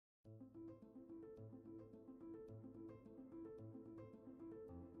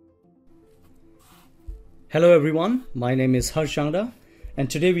Hello everyone, my name is Harshangda and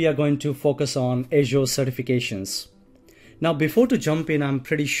today we are going to focus on Azure certifications. Now before to jump in, I'm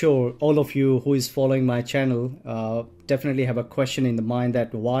pretty sure all of you who is following my channel definitely have a question in the mind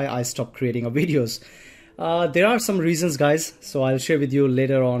that why I stopped creating videos. There are some reasons guys, so I'll share with you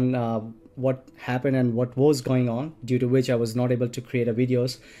later on what happened and what was going on due to which I was not able to create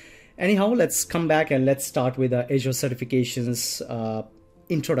videos. Anyhow, let's come back and let's start with the Azure certifications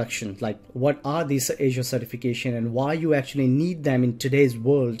introduction, like what are these Azure certification and why you actually need them in today's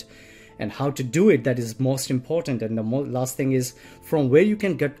world and how to do it. That is most important. And the last thing is from where you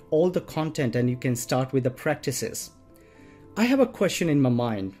can get all the content and you can start with the practices. I have a question in my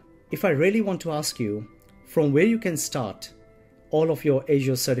mind. If I really want to ask you from where you can start all of your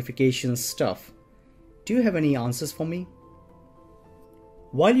Azure certification stuff, do you have any answers for me?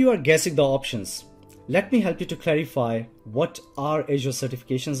 While you are guessing the options, let me help you to clarify what our Azure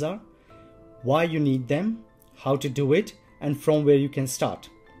certifications are, why you need them, how to do it, and from where you can start.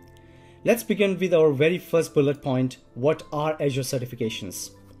 Let's begin with our very first bullet point. What are Azure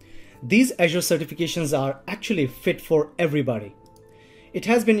certifications? These Azure certifications are actually fit for everybody. It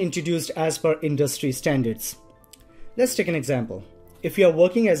has been introduced as per industry standards. Let's take an example. If you are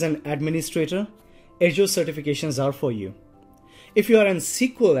working as an administrator, Azure certifications are for you. If you are an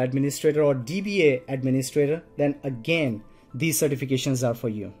SQL administrator or DBA administrator, then again, these certifications are for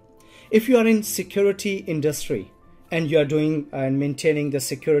you. If you are in security industry and you are doing and maintaining the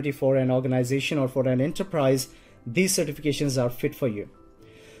security for an organization or for an enterprise, these certifications are fit for you.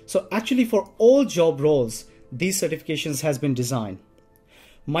 So actually for all job roles, these certifications has been designed.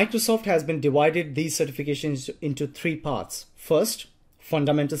 Microsoft has been divided these certifications into three parts. First,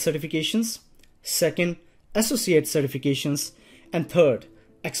 fundamental certifications. Second, associate certifications. And third,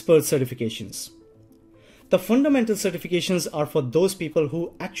 expert certifications. The fundamental certifications are for those people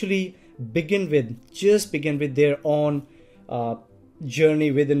who actually begin with their own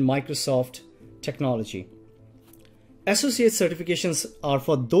journey within Microsoft technology. Associate certifications are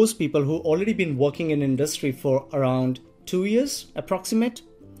for those people who already been working in industry for around 2 years approximate.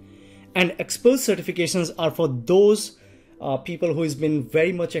 And expert certifications are for those people who has been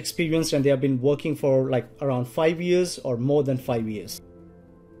very much experienced and they have been working for like around 5 years or more than 5 years.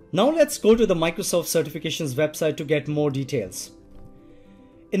 Now let's go to the Microsoft certifications website to get more details.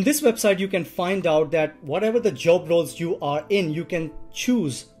 In this website, you can find out that whatever the job roles you are in, you can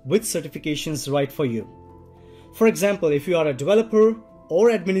choose which certifications right for you. For example, if you are a developer or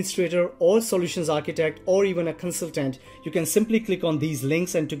administrator or solutions architect or even a consultant, you can simply click on these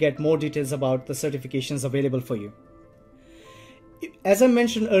links and to get more details about the certifications available for you. As I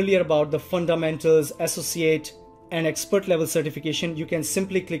mentioned earlier about the fundamentals, associate, and expert level certification, you can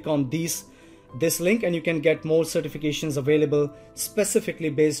simply click on this link and you can get more certifications available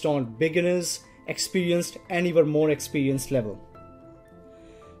specifically based on beginners, experienced, and even more experienced level.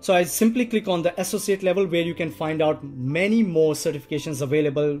 So I simply click on the associate level where you can find out many more certifications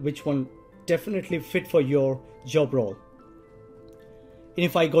available, which one definitely fit for your job role. And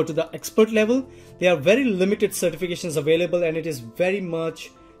if I go to the expert level, there are very limited certifications available and it is very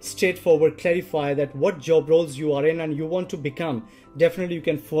much straightforward, clarify that what job roles you are in and you want to become. Definitely you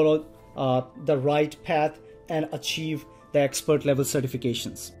can follow the right path and achieve the expert level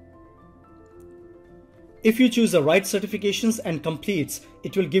certifications. If you choose the right certifications and completes,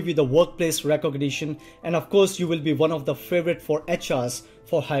 it will give you the workplace recognition and of course you will be one of the favorite for HRs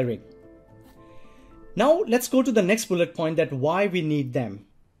for hiring. Now let's go to the next bullet point, that why we need them.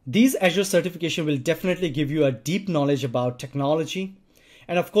 These Azure certification will definitely give you a deep knowledge about technology.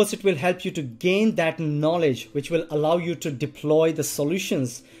 And of course, it will help you to gain that knowledge, which will allow you to deploy the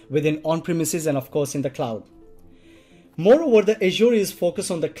solutions within on-premises and of course in the cloud. Moreover, the Azure is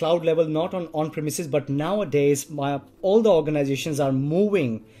focused on the cloud level, not on on-premises, but nowadays all the organizations are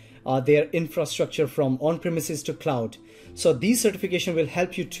moving their infrastructure from on-premises to cloud. So these certification will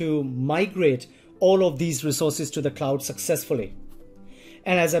help you to migrate all of these resources to the cloud successfully.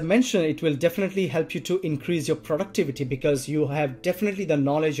 And as I mentioned, it will definitely help you to increase your productivity because you have definitely the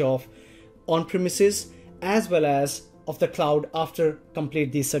knowledge of on-premises as well as of the cloud after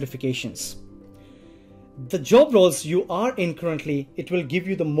complete these certifications. The job roles you are in currently, it will give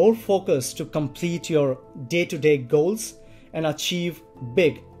you the more focus to complete your day-to-day goals and achieve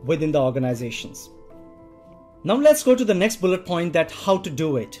big within the organizations. Now let's go to the next bullet point, that how to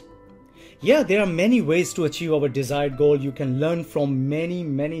do it. Yeah, there are many ways to achieve our desired goal. You can learn from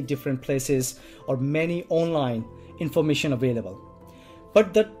many different places or many online information available.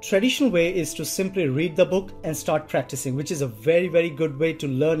 But the traditional way is to simply read the book and start practicing, which is a very good way to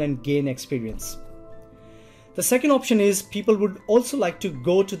learn and gain experience. The second option is people would also like to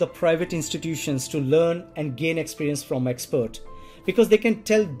go to the private institutions to learn and gain experience from expert, because they can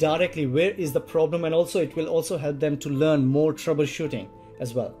tell directly where is the problem, and also it will also help them to learn more troubleshooting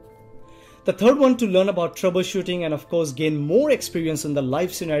as well. The third one, to learn about troubleshooting and of course gain more experience in the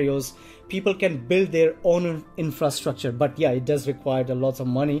live scenarios, people can build their own infrastructure. But yeah, it does require a lot of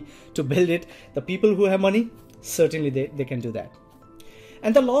money to build it. The people who have money, certainly they can do that.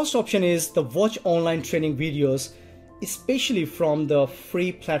 And the last option is the watch online training videos, especially from the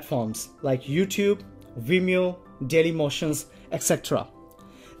free platforms like YouTube, Vimeo, Dailymotions, etc.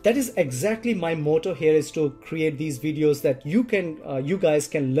 That is exactly my motto here, is to create these videos that you guys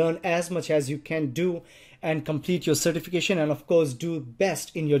can learn as much as you can do and complete your certification, and of course do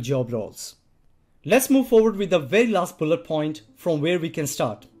best in your job roles. Let's move forward with the very last bullet point from where we can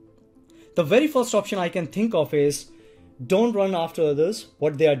start. The very first option I can think of is, don't run after others,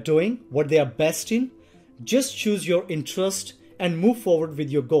 what they are doing, what they are best in. Just choose your interest and move forward with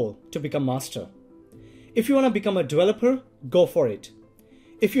your goal to become master. If you want to become a developer, go for it.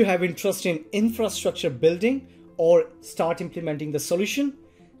 If you have interest in infrastructure building or start implementing the solution,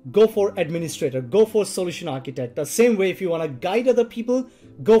 go for administrator, go for solution architect. The same way, if you want to guide other people,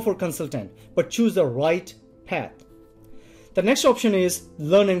 go for consultant, but choose the right path. The next option is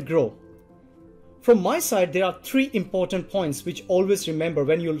learn and grow. From my side, there are 3 important points which always remember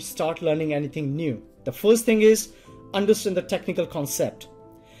when you start learning anything new. The first thing is understand the technical concept.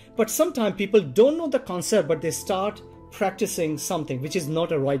 But sometimes people don't know the concept, but they start practicing something which is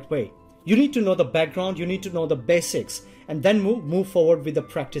not a right way. You need to know the background, you need to know the basics, and then move forward with the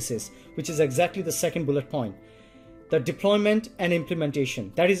practices, which is exactly the second bullet point. The deployment and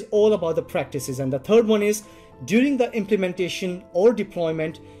implementation, that is all about the practices. And the third one is, during the implementation or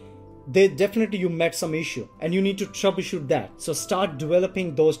deployment, you met some issue and you need to troubleshoot that. So start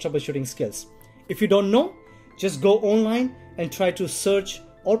developing those troubleshooting skills. If you don't know, just go online and try to search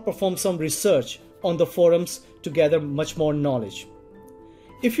or perform some research on the forums to gather much more knowledge.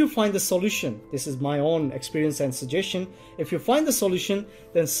 If you find the solution, this is my own experience and suggestion, if you find the solution,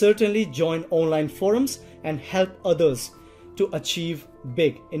 then certainly join online forums and help others to achieve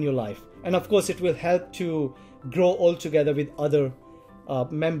big in your life. And of course, it will help to grow all together with other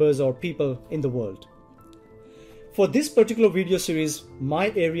members or people in the world. For this particular video series,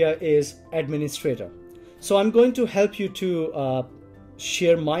 my area is administrator. So I'm going to help you to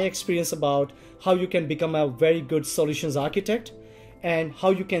share my experience about how you can become a very good solutions architect and how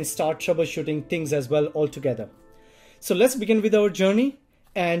you can start troubleshooting things as well altogether. So let's begin with our journey,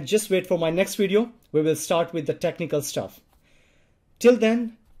 and just wait for my next video. We will start with the technical stuff. Till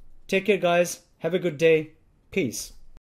then, take care guys. Have a good day. Peace.